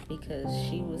problem, because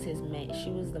she was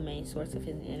the main source of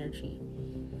his energy.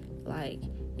 Like,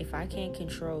 if I can't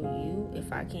control you,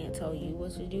 if I can't tell you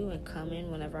what to do and come in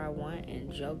whenever I want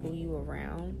and juggle you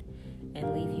around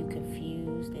and leave you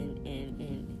confused and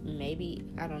maybe,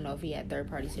 I don't know if he had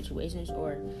third-party situations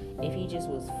or if he just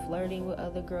was flirting with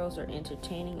other girls or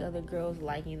entertaining other girls,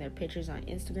 liking their pictures on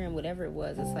Instagram, whatever it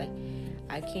was. It's like,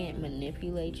 I can't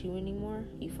manipulate you anymore.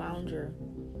 You found your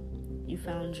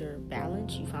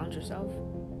balance. You found yourself.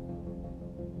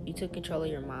 You took control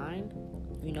of your mind.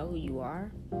 You know who you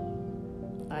are.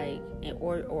 Like,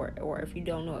 or if you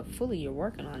don't know it fully, you're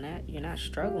working on that. You're not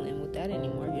struggling with that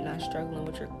anymore. You're not struggling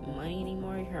with your money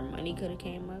anymore. Her money could have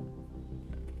came up.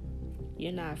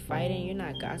 You're not fighting. You're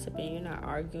not gossiping. You're not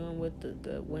arguing with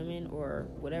the women or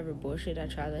whatever bullshit I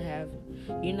try to have.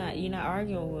 You're not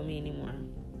arguing with me anymore.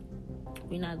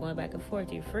 We're not going back and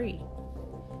forth. You're free.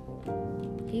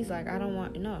 He's like,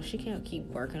 no, she can't keep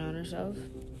working on herself.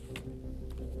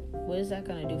 What is that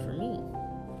gonna do for me?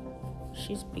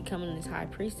 She's becoming this high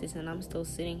priestess, and I'm still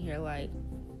sitting here like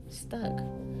stuck.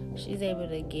 She's able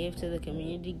to give to the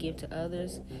community, give to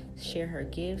others, share her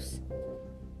gifts,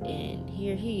 and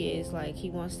here he is, like, he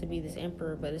wants to be this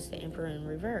emperor, but it's the emperor in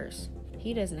reverse.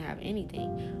 He doesn't have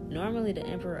anything. Normally the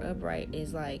emperor upright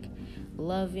is like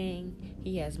loving,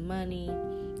 he has money,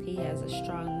 he has a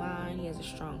strong mind, he has a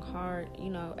strong heart,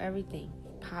 everything.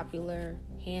 Popular,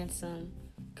 handsome,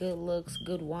 good looks,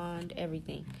 good wand,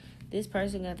 everything. This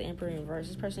person got the emperor in reverse.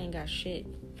 This person ain't got shit.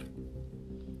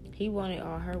 He wanted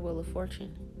all her wheel of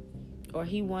fortune. Or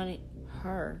he wanted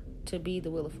her to be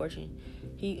the wheel of fortune.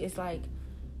 It's like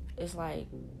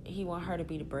he want her to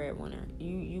be the breadwinner.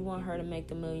 You want her to make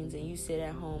the millions, and you sit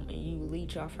at home and you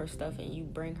leech off her stuff and you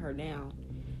bring her down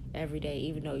every day,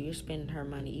 even though you're spending her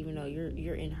money, even though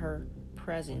you're in her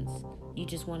presence. You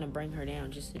just want to bring her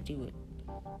down just to do it.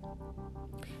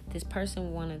 This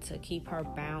person wanted to keep her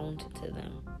bound to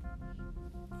them,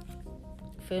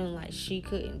 feeling like she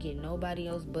couldn't get nobody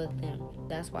else but them.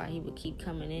 That's why he would keep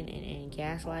coming in and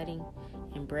gaslighting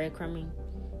and breadcrumbing.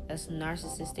 That's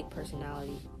narcissistic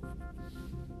personality.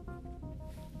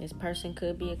 This person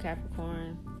could be a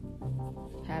Capricorn,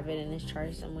 have it in his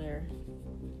chart somewhere,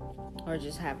 or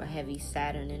just have a heavy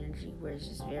Saturn energy where it's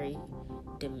just very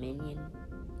dominion,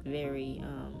 very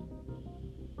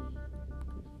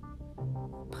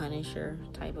Punisher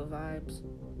type of vibes.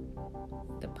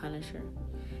 The Punisher.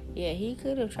 Yeah, he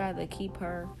could have tried to keep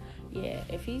her. Yeah,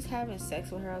 if he's having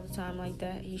sex with her all the time like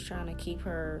that, he's trying to keep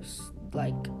her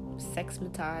like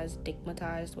sexmatized,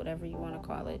 dickmatized, whatever you want to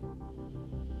call it.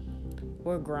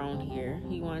 We're grown here.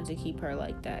 He wanted to keep her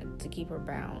like that, to keep her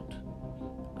bound.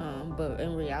 But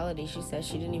in reality, she said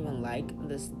she didn't even like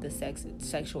the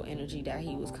sexual energy that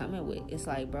he was coming with. It's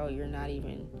like, bro, you're not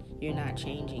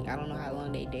changing. I don't know how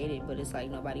long they dated, but it's like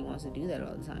nobody wants to do that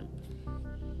all the time.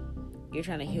 You're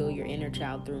trying to heal your inner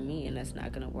child through me, and that's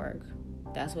not gonna work.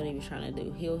 That's what he was trying to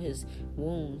do. Heal his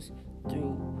wounds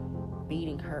through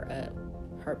beating her up.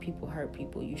 Hurt people.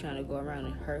 You trying to go around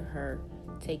and hurt her,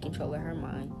 take control of her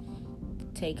mind,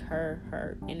 take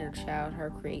her inner child, her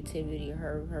creativity,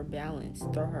 her balance,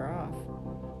 throw her off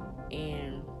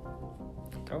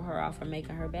and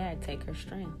making her bad, take her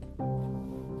strength.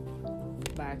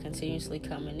 By continuously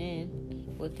coming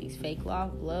in with these fake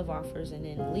love offers and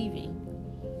then leaving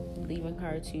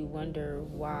her to wonder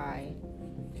why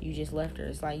you just left her.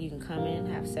 It's like you can come in,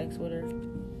 have sex with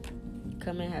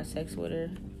her,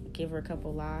 give her a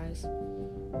couple lies,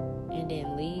 and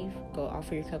then leave, go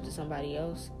offer your cup to somebody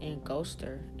else and ghost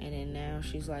her. And then now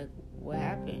she's like, what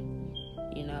happened?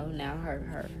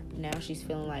 Now she's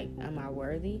feeling like, am I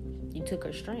worthy? You took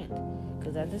her strength.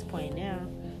 Because at this point now,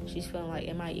 she's feeling like,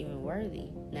 am I even worthy?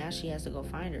 Now she has to go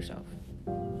find herself.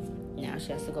 Now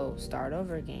she has to go start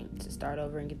over again, to start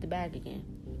over and get the bag again.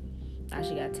 Now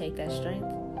she got to take that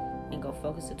strength and go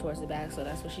focus it towards the bag. So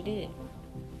that's what she did.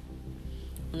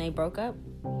 When they broke up,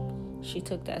 she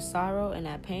took that sorrow and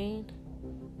that pain,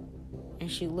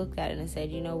 and she looked at it and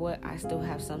said, you know what? I still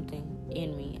have something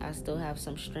in me. I still have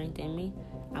some strength in me.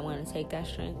 I'm going to take that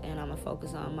strength and I'm going to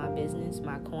focus on my business,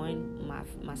 my coin,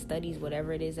 my studies,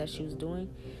 whatever it is that she was doing.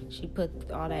 She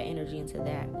put all that energy into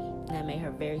that, and that made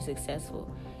her very successful.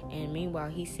 And meanwhile,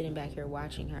 he's sitting back here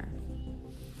watching her,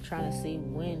 trying to see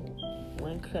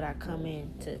when could I come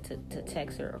in to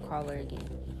text her or call her again?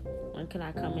 When can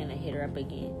I come in and hit her up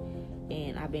again?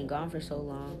 And I've been gone for so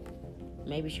long.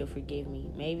 Maybe she'll forgive me.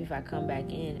 Maybe if I come back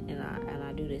in and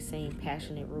I do the same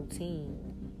passionate routine,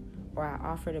 or I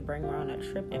offer to bring her on a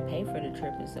trip and pay for the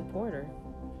trip and support her,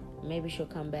 maybe she'll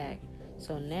come back.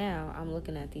 So now I'm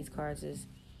looking at these cards is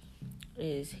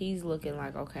he's looking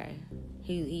like, okay,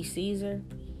 he sees her,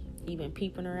 he been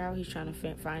peeping her out, he's trying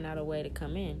to find out a way to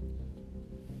come in.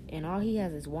 And all he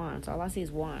has is wands. All I see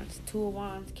is wands. 2 of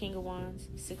wands, king of wands,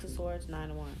 6 of swords,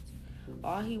 9 of wands.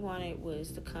 All he wanted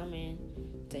was to come in,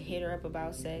 to hit her up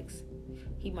about sex.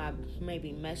 He might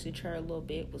maybe message her a little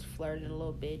bit, was flirting a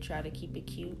little bit, try to keep it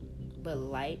cute, but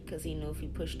light, because he knew if he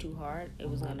pushed too hard, it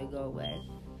was going to go away.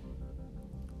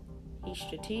 He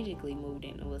strategically moved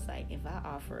in and was like, if I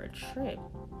offer a trip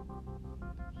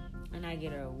and I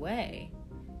get her away,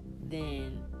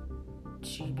 then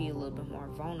she'd be a little bit more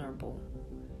vulnerable.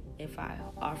 If I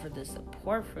offer the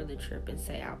support for the trip and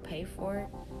say I'll pay for it,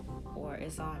 or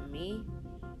it's on me,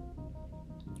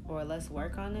 or let's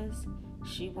work on this,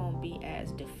 she won't be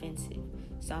as defensive.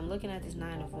 So I'm looking at this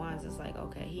 9 of wands. It's like,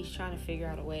 okay, he's trying to figure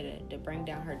out a way to bring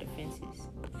down her defenses.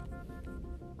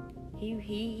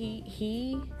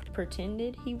 He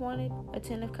pretended he wanted a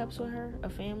 10 of cups with her, a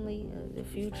family, the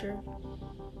future.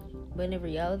 But in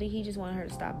reality, he just wanted her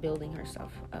to stop building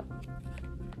herself up.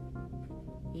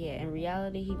 Yeah, in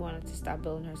reality, he wanted to stop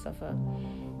building herself up.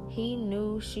 He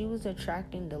knew she was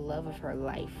attracting the love of her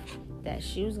life, that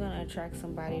she was going to attract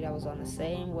somebody that was on the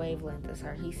same wavelength as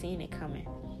her. He seen it coming.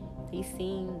 He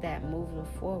seen that moving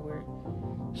forward,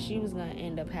 she was going to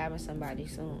end up having somebody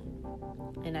soon,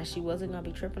 and that she wasn't going to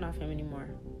be tripping off him anymore,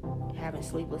 having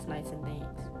sleepless nights and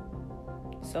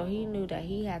things. So he knew that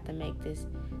he had to make this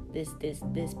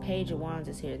page of wands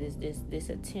is here, this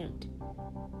attempt.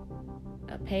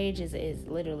 A page is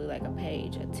literally like a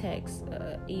page, a text,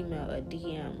 a email, a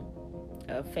DM,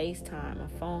 a FaceTime, a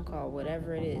phone call,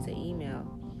 whatever it is, an email.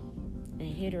 And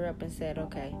hit her up and said,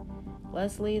 okay,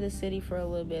 let's leave the city for a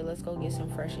little bit. Let's go get some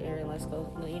fresh air and let's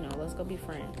go be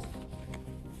friends.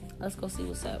 Let's go see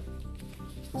what's up.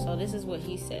 So this is what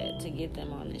he said to get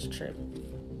them on this trip.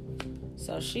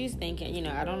 So she's thinking,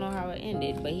 I don't know how it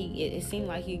ended, but it seemed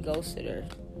like he ghosted her.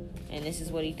 And this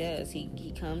is what he does.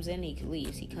 He comes in, he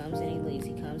leaves. He comes in, he leaves.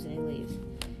 He comes in, he leaves.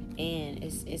 And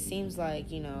it seems like,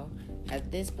 at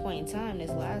this point in time, this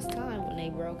last time when they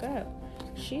broke up,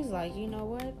 she's like, you know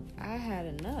what? I had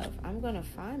enough. I'm going to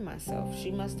find myself.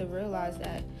 She must have realized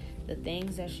that the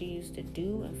things that she used to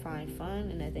do and find fun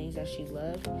and the things that she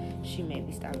loved, she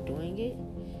maybe stopped doing it.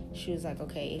 She was like,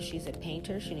 okay, if she's a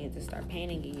painter, she needs to start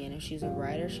painting again. If she's a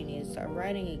writer, she needs to start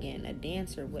writing again. A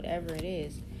dancer, whatever it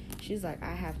is. She's like,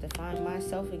 I have to find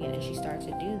myself again. And she started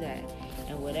to do that.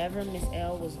 And whatever Miss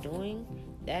L was doing,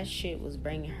 that shit was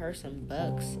bringing her some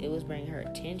bucks. It was bringing her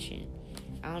attention.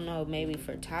 I don't know, maybe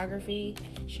photography.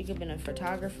 She could have been a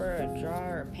photographer, a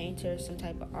drawer, a painter, some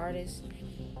type of artist.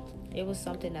 It was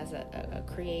something that's a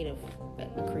creative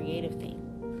thing.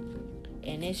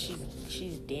 And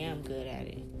she's damn good at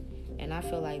it. And I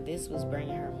feel like this was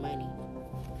bringing her money.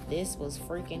 This was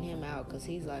freaking him out because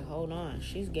he's like, hold on.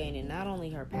 She's gaining not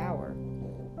only her power,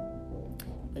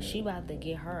 but she about to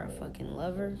get her a fucking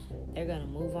lover. They're going to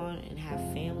move on and have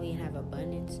family and have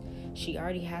abundance. She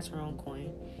already has her own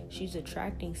coin. She's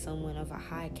attracting someone of a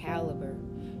high caliber.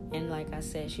 And like I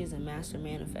said, she's a master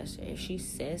manifester. If she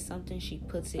says something, she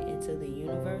puts it into the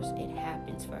universe, it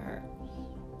happens for her.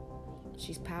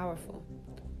 She's powerful.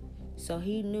 So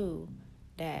he knew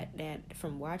that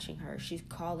from watching her, she's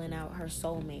calling out her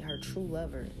soulmate, her true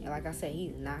lover. And like I said,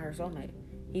 he's not her soulmate.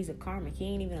 He's a karmic. He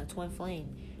ain't even a twin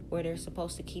flame where they're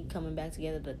supposed to keep coming back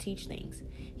together to teach things.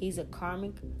 He's a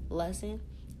karmic lesson,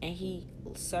 and he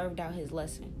served out his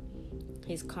lesson.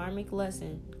 His karmic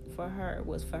lesson for her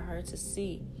was for her to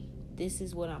see, this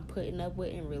is what I'm putting up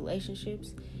with in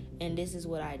relationships, and this is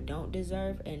what I don't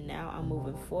deserve, and now I'm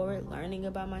moving forward learning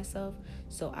about myself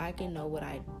so I can know what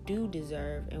I do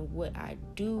deserve and what I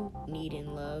do need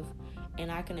in love,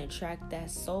 and I can attract that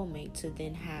soulmate to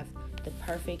then have the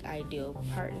perfect ideal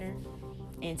partner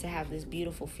and to have this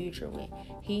beautiful future with.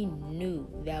 He knew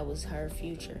that was her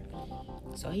future.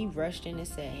 So he rushed in and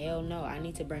said, hell no, I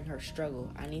need to bring her struggle.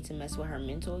 I need to mess with her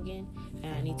mental again,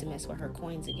 and I need to mess with her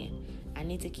coins again. I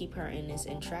need to keep her in this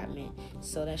entrapment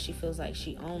so that she feels like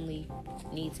she only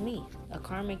needs me. A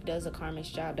karmic does a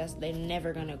karmic's job. They're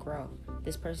never going to grow.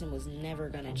 This person was never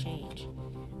going to change.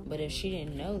 But if she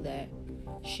didn't know that,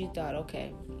 she thought,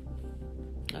 okay.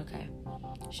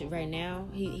 Right now,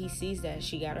 he sees that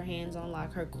she got her hands on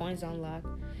lock, her coins on lock.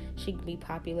 She can be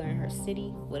popular in her city.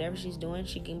 Whatever she's doing,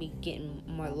 she can be getting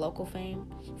more local fame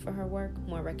for her work,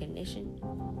 more recognition.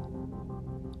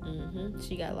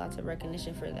 She got lots of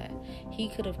recognition for that. He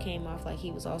could have came off like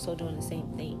he was also doing the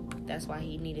same thing. That's why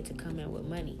he needed to come in with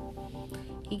money.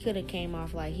 He could have came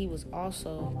off like he was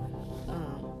also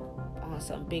on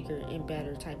some bigger and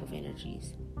better type of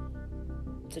energies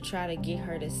to try to get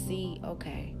her to see,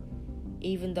 okay,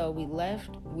 even though we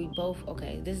left, we both,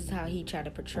 okay, this is how he tried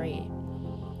to portray it.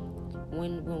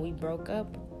 When we broke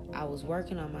up, I was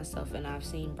working on myself, and I've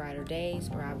seen brighter days,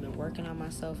 or I've been working on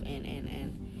myself,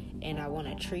 and I want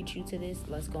to treat you to this.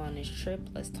 Let's go on this trip.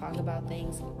 Let's talk about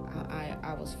things.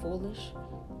 I was foolish.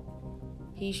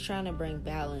 He's trying to bring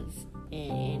balance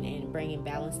and bringing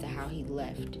balance to how he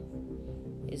left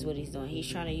is what he's doing. He's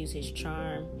trying to use his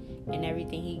charm and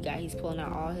everything he got. He's pulling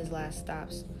out all his last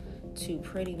stops to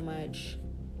pretty much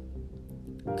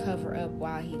cover up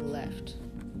why he left,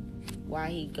 why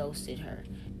he ghosted her,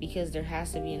 because there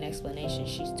has to be an explanation.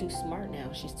 She's too smart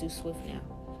now. She's too swift now.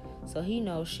 So he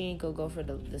knows she ain't gonna go for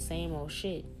the same old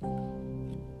shit,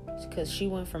 because she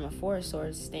went from a Four of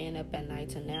Swords staying up at night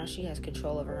to now she has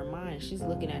control over her mind. She's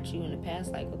looking at you in the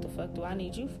past like, what the fuck do I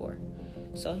need you for?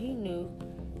 So he knew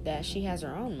that she has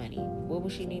her own money. What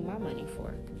would she need my money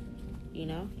for? You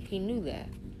know, he knew that.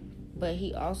 But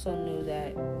he also knew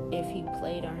that if he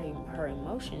played on her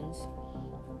emotions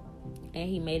and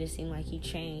he made it seem like he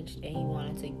changed and he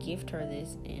wanted to gift her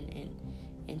this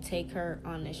and take her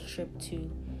on this trip to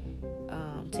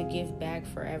give back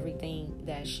for everything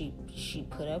that she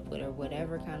put up with, or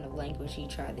whatever kind of language he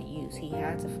tried to use, he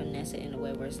had to finesse it in a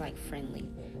way where it's like friendly.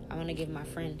 I want to give my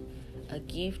friend a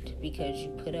gift because you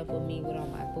put up with me with all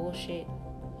my bullshit.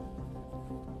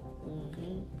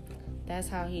 That's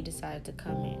how he decided to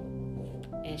come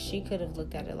in. And she could have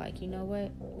looked at it like, you know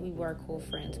what? We were cool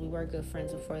friends. We were good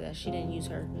friends before that. She didn't use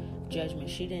her judgment.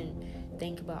 She didn't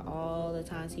think about all the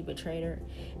times he betrayed her.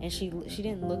 And she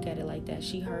didn't look at it like that.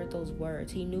 She heard those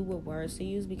words. He knew what words to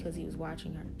use because he was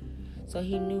watching her. So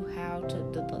he knew how to,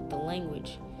 the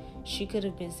language. She could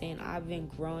have been saying, I've been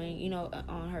growing, you know,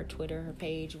 on her Twitter, her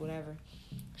page, whatever.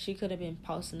 She could have been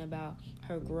posting about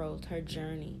her growth, her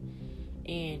journey.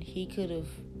 And he could have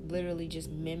literally just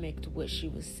mimicked what she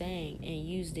was saying and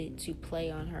used it to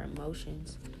play on her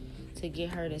emotions to get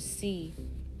her to see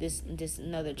this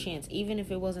another chance, even if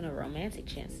it wasn't a romantic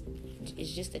chance.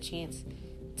 It's just a chance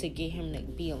to get him to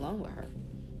be alone with her.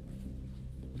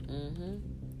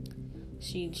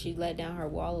 She let down her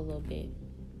wall a little bit.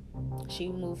 She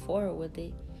moved forward with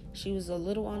it. She was a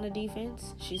little on the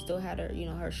defense. She still had her, you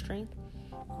know, her strength,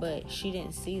 but she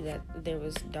didn't see that there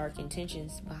was dark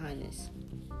intentions behind this.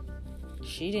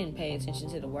 She didn't pay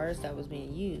attention to the words that was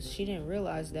being used. She didn't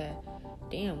realize that,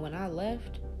 damn, when I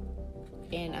left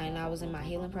and I was in my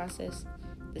healing process,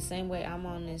 the same way I'm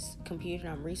on this computer,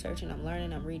 I'm researching, I'm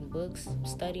learning, I'm reading books,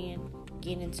 studying,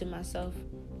 getting into myself,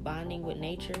 bonding with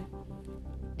nature.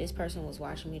 This person was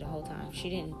watching me the whole time. She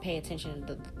didn't pay attention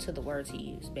to the words he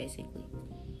used, basically.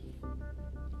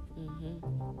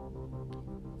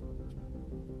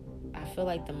 I feel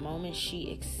like the moment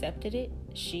she accepted it,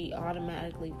 she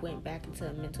automatically went back into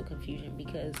a mental confusion,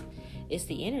 because it's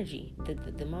the energy.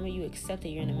 The moment you accept it,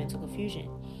 you're in a mental confusion.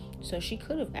 So she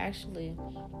could have actually,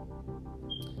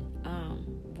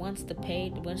 once the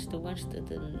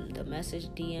message,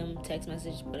 DM, text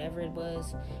message, whatever it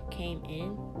was, came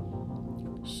in,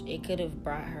 it could have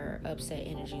brought her upset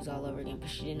energies all over again, but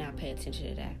she did not pay attention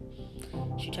to that.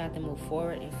 She tried to move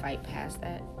forward and fight past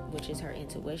that, which is her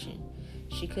intuition.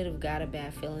 She could have got a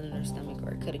bad feeling in her stomach,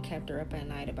 or it could have kept her up at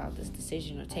night about this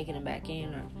decision, or taking him back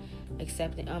in, or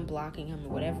accepting, unblocking him, or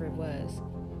whatever it was.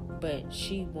 But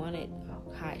she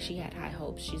had high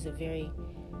hopes. She's a very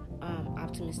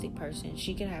optimistic person.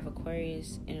 She could have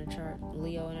Aquarius in her chart,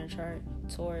 Leo in her chart,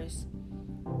 Taurus,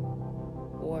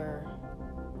 or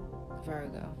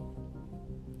Virgo.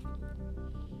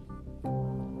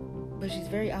 But she's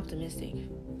very optimistic.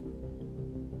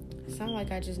 sound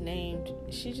like I just named.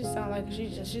 She just sound like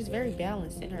she's very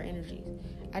balanced in her energies.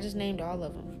 I just named all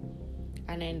of them.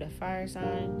 I named a fire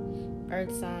sign,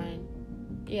 earth sign.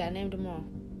 Yeah, I named them all.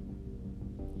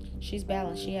 She's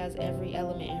balanced. She has every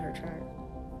element in her chart.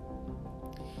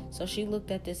 So she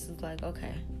looked at this as like,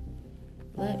 okay,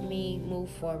 let me move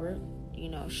forward. You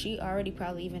know, she already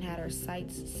probably even had her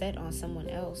sights set on someone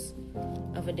else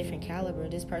of a different caliber.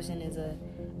 This person is a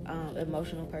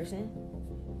emotional person,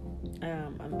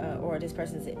 or this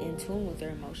person's in tune with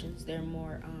their emotions. They're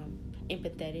more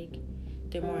empathetic.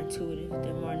 They're more intuitive.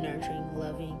 They're more nurturing,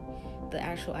 loving. The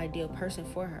actual ideal person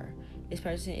for her. This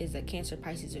person is a Cancer,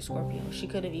 Pisces, or Scorpio. She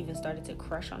could have even started to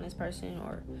crush on this person,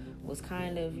 or was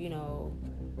kind of, you know,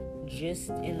 just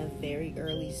in the very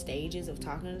early stages of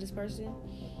talking to this person.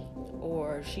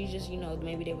 Or she just, you know,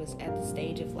 maybe they was at the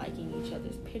stage of liking each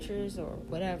other's pictures or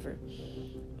whatever.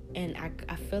 And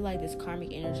I feel like this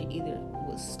karmic energy either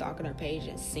was stalking her page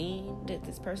and seeing that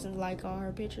this person liked all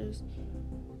her pictures,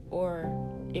 or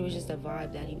it was just a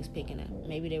vibe that he was picking up.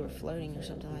 Maybe they were flirting or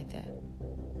something like that.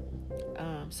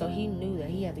 So he knew that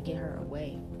he had to get her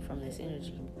away from this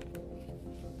energy.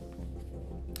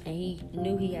 And he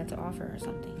knew he had to offer her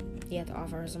something. He had to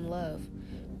offer her some love.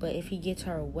 But if he gets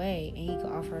her away and he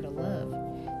could offer her the love,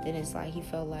 then it's like he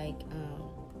felt like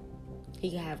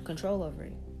he could have control over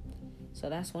it. So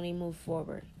that's when he moved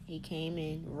forward. He came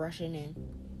in, rushing in,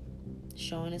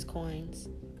 showing his coins.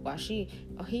 While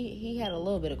he had a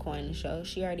little bit of coin to show.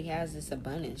 She already has this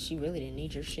abundance. She really didn't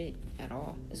need your shit at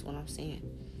all, is what I'm saying.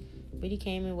 But he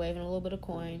came in waving a little bit of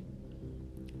coin,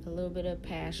 a little bit of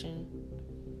passion,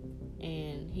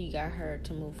 and he got her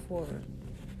to move forward.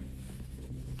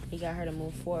 He got her to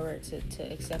move forward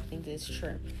to accepting this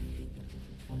trip.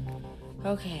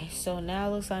 Okay, so now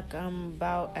it looks like I'm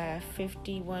about at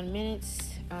 51 minutes.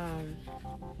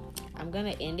 I'm going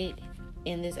to end it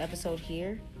in this episode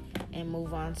here and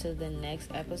move on to the next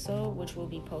episode, which will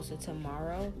be posted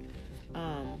tomorrow.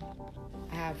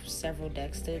 I have several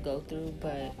decks to go through,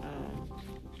 but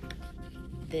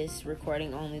this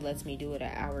recording only lets me do it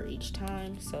an hour each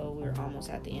time, so we're almost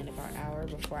at the end of our hour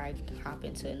before I hop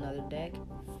into another deck.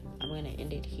 I'm going to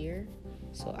end it here.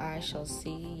 So I shall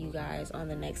see you guys on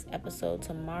the next episode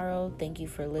tomorrow. Thank you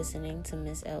for listening to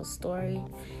Miss L's story,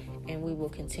 and we will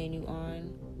continue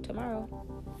on tomorrow.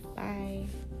 Bye.